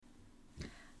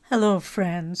Hello,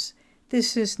 friends.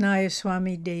 This is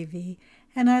Nayaswami Devi,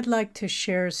 and I'd like to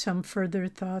share some further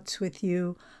thoughts with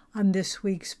you on this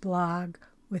week's blog,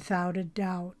 Without a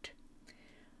Doubt.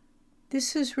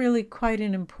 This is really quite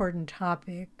an important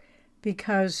topic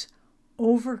because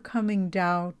overcoming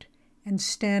doubt and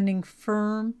standing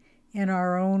firm in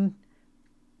our own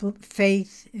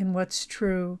faith in what's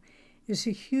true is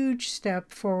a huge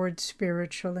step forward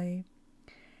spiritually.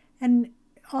 And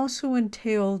also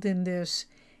entailed in this,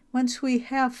 once we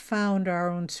have found our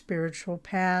own spiritual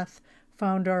path,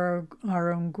 found our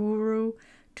own guru,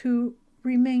 to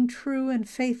remain true and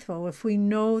faithful if we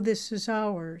know this is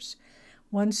ours.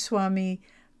 Once Swami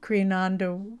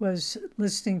Kriyananda was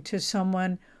listening to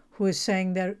someone who was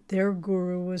saying that their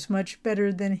guru was much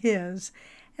better than his,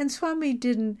 and Swami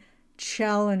didn't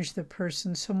challenge the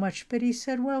person so much, but he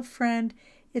said, well, friend,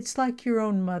 it's like your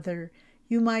own mother.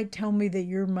 You might tell me that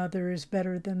your mother is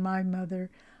better than my mother,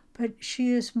 but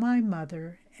she is my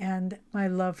mother, and my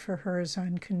love for her is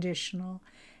unconditional.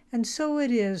 And so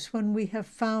it is when we have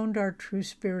found our true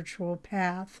spiritual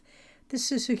path.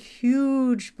 This is a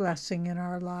huge blessing in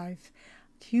our life,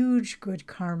 huge good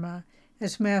karma.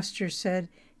 As Master said,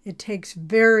 it takes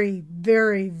very,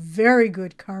 very, very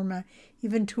good karma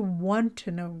even to want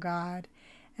to know God.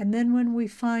 And then when we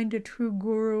find a true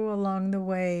guru along the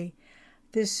way,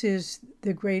 this is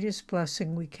the greatest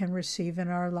blessing we can receive in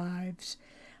our lives.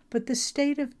 But the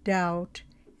state of doubt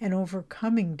and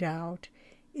overcoming doubt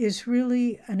is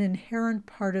really an inherent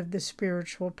part of the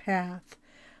spiritual path.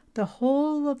 The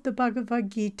whole of the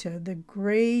Bhagavad Gita, the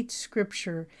great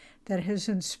scripture that has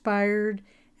inspired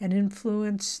and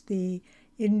influenced the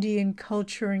Indian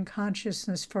culture and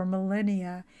consciousness for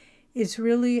millennia, is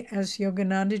really, as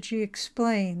Yoganandaji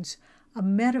explains, a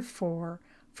metaphor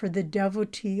for the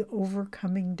devotee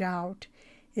overcoming doubt.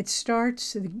 It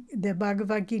starts, the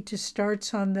Bhagavad Gita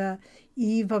starts on the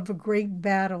eve of a great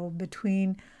battle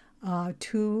between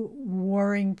two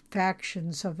warring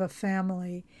factions of a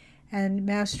family. And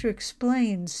Master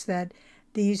explains that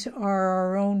these are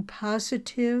our own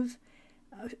positive,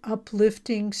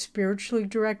 uplifting, spiritually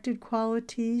directed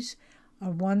qualities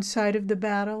on one side of the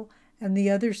battle, and the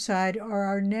other side are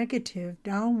our negative,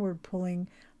 downward pulling,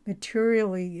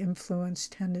 materially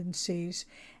influenced tendencies.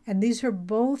 And these are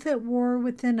both at war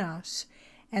within us.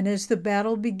 And as the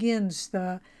battle begins,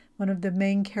 one of the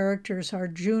main characters,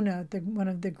 Arjuna, one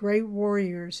of the great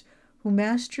warriors, who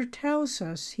Master tells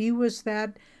us his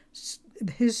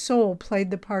soul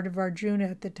played the part of Arjuna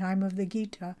at the time of the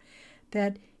Gita,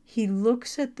 that he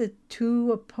looks at the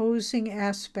two opposing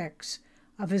aspects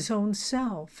of his own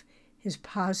self, his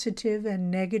positive and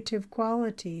negative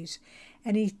qualities,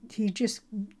 and he just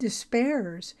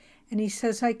despairs, and he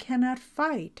says, I cannot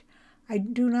fight. I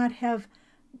do not have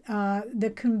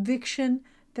the conviction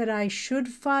that I should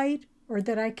fight or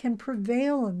that I can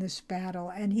prevail in this battle.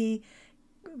 And he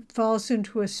falls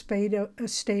into a state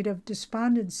of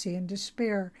despondency and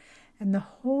despair. And the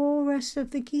whole rest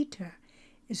of the Gita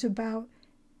is about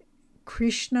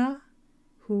Krishna,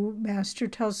 who Master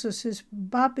tells us is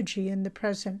Babaji in the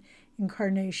present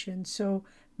incarnation. So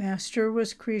Master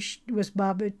was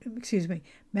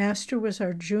Master was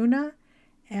Arjuna,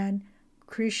 and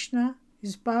Krishna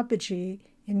is Babaji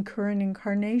in current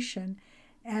incarnation.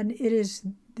 And it is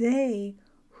they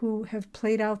who have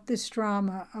played out this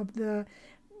drama of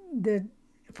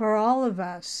for all of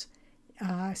us.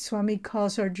 Swami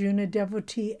calls Arjuna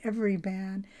devotee every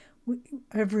man.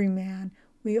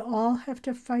 We all have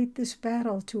to fight this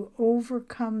battle to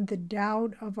overcome the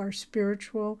doubt of our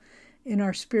spiritual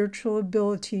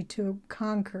ability to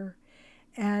conquer.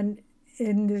 And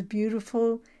in the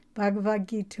beautiful Bhagavad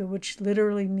Gita, which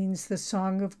literally means the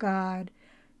song of God,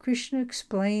 Krishna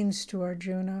explains to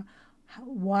Arjuna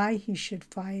why he should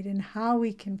fight and how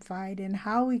he can fight and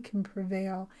how he can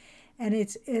prevail. And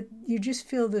you just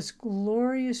feel this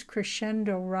glorious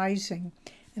crescendo rising.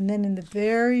 And then in the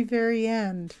very, very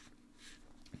end,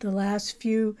 the last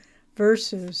few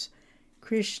verses,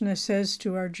 Krishna says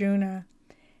to Arjuna,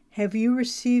 have you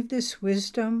received this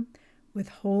wisdom with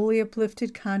wholly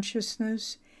uplifted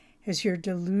consciousness? Has your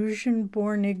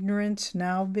delusion-born ignorance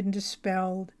now been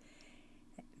dispelled?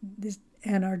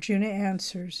 And Arjuna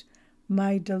answers,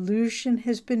 my delusion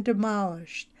has been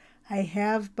demolished. I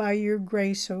have, by your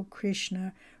grace, O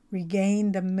Krishna,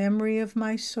 regained the memory of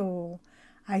my soul.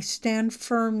 I stand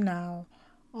firm now,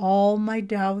 all my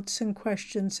doubts and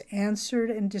questions answered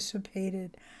and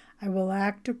dissipated. I will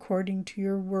act according to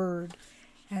your word.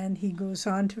 And he goes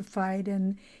on to fight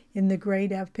in the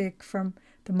great epic from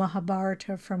the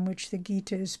Mahabharata, from which the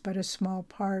Gita is but a small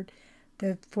part,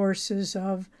 the forces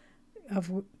of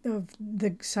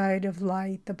the side of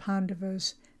light, the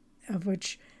Pandavas, of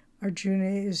which Arjuna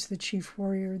is the chief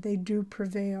warrior. They do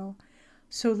prevail.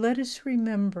 So let us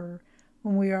remember,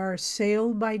 when we are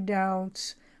assailed by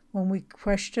doubts, when we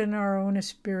question our own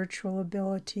spiritual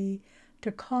ability,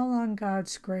 to call on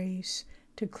God's grace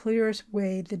to clear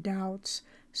away the doubts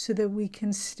so that we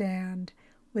can stand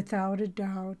without a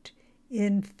doubt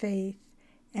in faith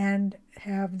and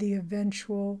have the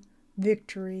eventual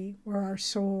victory where our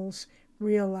souls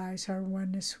realize our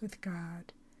oneness with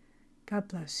God. God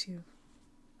bless you.